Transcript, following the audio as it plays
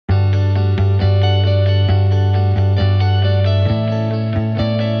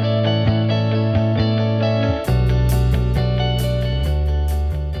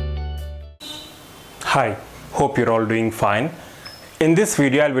Hi, hope you're all doing fine. In this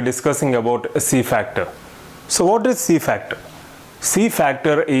video, I'll be discussing about C factor. So what is C factor? C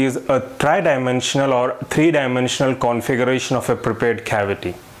factor is a tridimensional or three-dimensional configuration of a prepared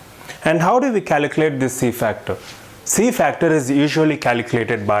cavity. And how do we calculate this C factor? C factor is usually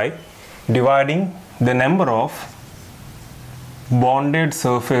calculated by dividing the number of bonded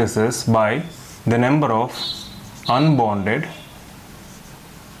surfaces by the number of unbonded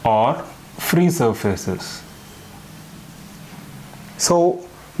or free surfaces. So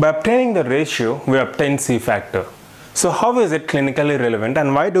by obtaining the ratio, we obtain C factor. So how is it clinically relevant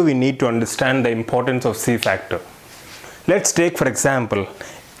and why do we need to understand the importance of C factor? Let's take for example,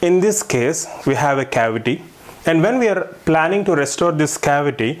 in this case we have a cavity, and when we are planning to restore this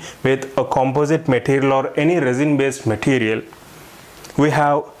cavity with a composite material or any resin based material, we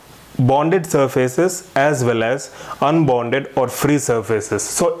have bonded surfaces as well as unbonded or free surfaces.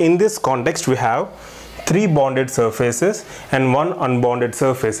 So in this context we have 3 bonded surfaces and 1 unbonded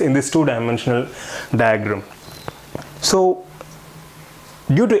surface in this 2-dimensional diagram. So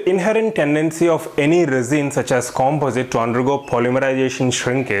due to inherent tendency of any resin such as composite to undergo polymerization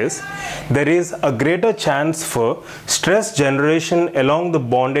shrinkage, there is a greater chance for stress generation along the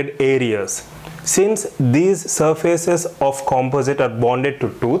bonded areas. Since these surfaces of composite are bonded to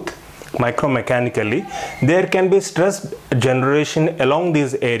tooth micromechanically, there can be stress generation along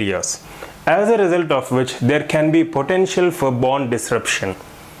these areas, as a result of which there can be potential for bond disruption.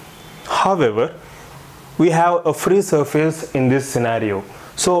 However, we have a free surface in this scenario.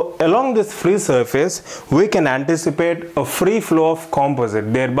 So along this free surface, we can anticipate a free flow of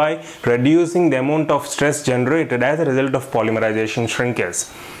composite, thereby reducing the amount of stress generated as a result of polymerization shrinkage.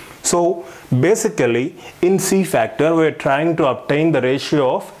 So basically in C factor, we are trying to obtain the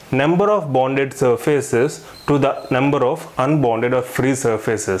ratio of number of bonded surfaces to the number of unbonded or free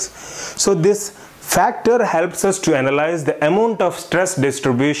surfaces. So this factor helps us to analyze the amount of stress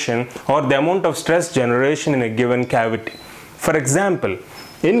distribution or the amount of stress generation in a given cavity. For example,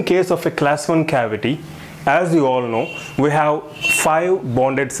 in case of a class 1 cavity, as you all know, we have 5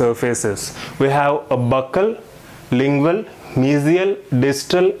 bonded surfaces. We have a buccal, lingual, mesial,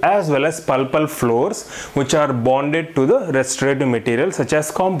 distal as well as pulpal floors which are bonded to the restorative material such as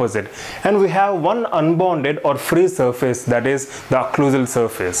composite, and we have 1 unbonded or free surface, that is the occlusal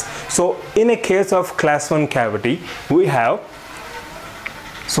surface. So in a case of class 1 cavity, we have,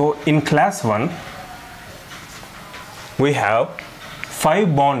 so in class 1 we have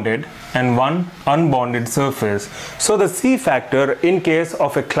 5 bonded and 1 unbonded surface. So the C factor in case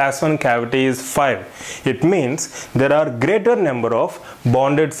of a class 1 cavity is 5. It means there are greater number of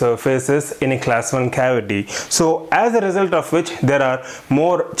bonded surfaces in a class 1 cavity. So as a result of which there are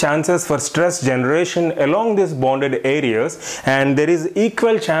more chances for stress generation along these bonded areas, and there is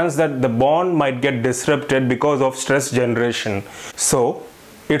equal chance that the bond might get disrupted because of stress generation. So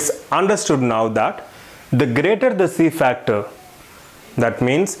it's understood now that the greater the C factor, that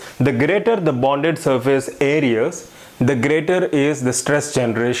means the greater the bonded surface areas, the greater is the stress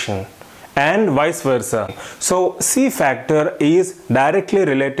generation, and vice versa. So C factor is directly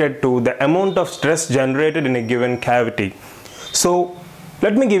related to the amount of stress generated in a given cavity. So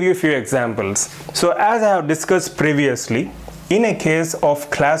let me give you a few examples. So as I have discussed previously, in a case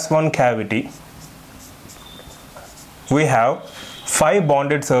of class 1 cavity, we have 5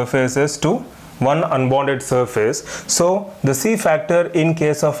 bonded surfaces to 1 unbonded surface. So the C factor in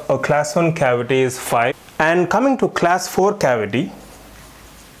case of a class 1 cavity is 5. And coming to class 4 cavity,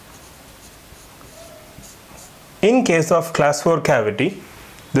 in case of class 4 cavity,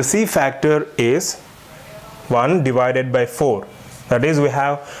 the C factor is 1 divided by 4. That is, we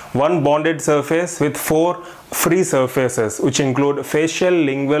have 1 bonded surface with 4 free surfaces which include facial,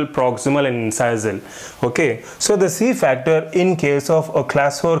 lingual, proximal and incisal. Okay, so the C factor in case of a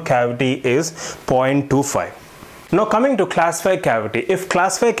class 4 cavity is 0.25. Now coming to class 5 cavity, if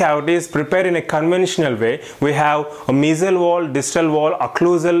class 5 cavity is prepared in a conventional way, we have a mesial wall, distal wall,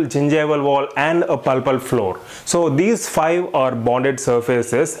 occlusal, gingival wall and a pulpal floor. So these 5 are bonded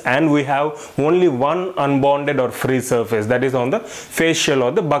surfaces and we have only 1 unbonded or free surface, that is on the facial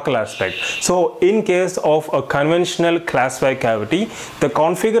or the buccal aspect. So in case of a conventional class 5 cavity, the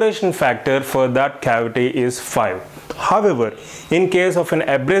configuration factor for that cavity is 5. However, in case of an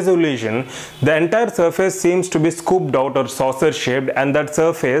abrasive lesion, the entire surface seems to be scooped out or saucer shaped, and that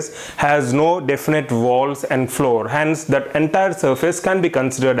surface has no definite walls and floor. Hence, that entire surface can be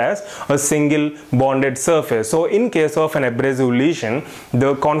considered as a single bonded surface. So in case of an abrasive lesion,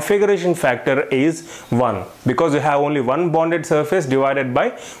 the configuration factor is 1 because you have only 1 bonded surface divided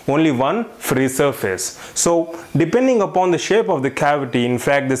by only 1 free surface. So depending upon the shape of the cavity, in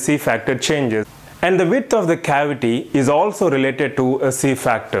fact the C factor changes. And the width of the cavity is also related to a C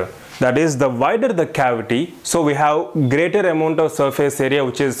factor. That is, the wider the cavity, so we have greater amount of surface area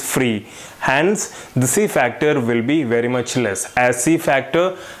which is free. Hence, the C factor will be very much less. As C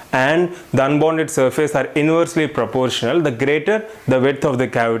factor and the unbounded surface are inversely proportional, the greater the width of the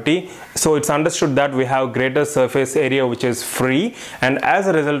cavity, so it's understood that we have greater surface area which is free, and as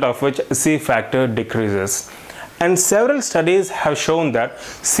a result of which C factor decreases. And several studies have shown that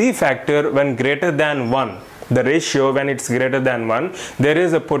C factor when greater than 1, the ratio when it's greater than 1, there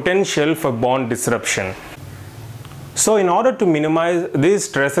is a potential for bond disruption. So in order to minimize these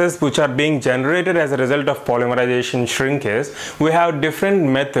stresses which are being generated as a result of polymerization shrinkage, we have different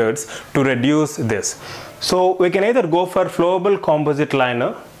methods to reduce this. So we can either go for flowable composite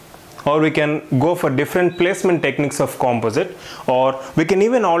liner, or we can go for different placement techniques of composite, or we can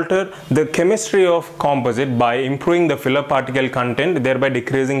even alter the chemistry of composite by improving the filler particle content, thereby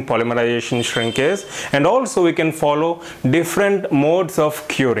decreasing polymerization shrinkage. And also we can follow different modes of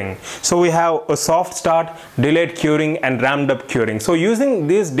curing. So we have a soft start, delayed curing, and ramped up curing. So using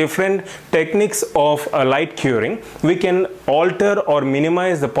these different techniques of light curing, we can alter or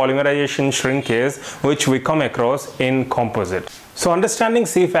minimize the polymerization shrinkage which we come across in composite. So understanding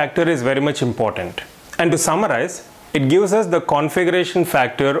C factor is very much important. And to summarize, it gives us the configuration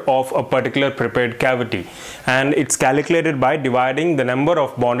factor of a particular prepared cavity, and it's calculated by dividing the number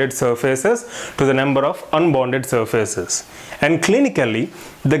of bonded surfaces to the number of unbonded surfaces. And clinically,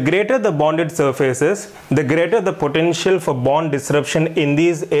 the greater the bonded surfaces, the greater the potential for bond disruption in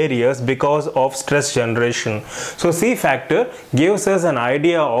these areas because of stress generation. So C factor gives us an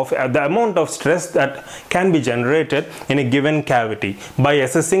idea of the amount of stress that can be generated in a given cavity by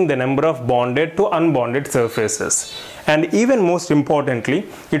assessing the number of bonded to unbonded surfaces. And even most importantly,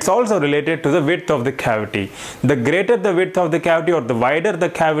 it's also related to the width of the cavity. The greater the width of the cavity or the wider the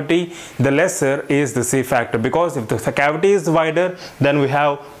cavity, the lesser is the C factor, because if the cavity is wider, then we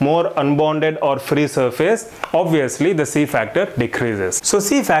have more unbonded or free surface. Obviously, the C factor decreases. So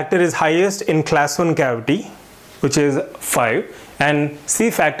C factor is highest in class 1 cavity, which is 5, and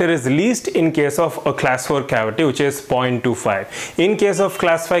C factor is least in case of a class 4 cavity, which is 0.25. In case of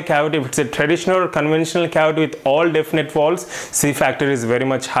class 5 cavity, if it's a traditional or conventional cavity with all definite walls, C factor is very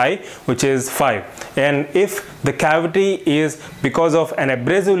much high, which is 5. And if the cavity is because of an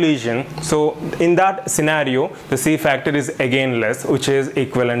abrasive lesion, so in that scenario, the C factor is again less, which is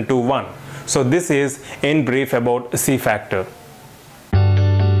equivalent to 1. So this is in brief about C factor.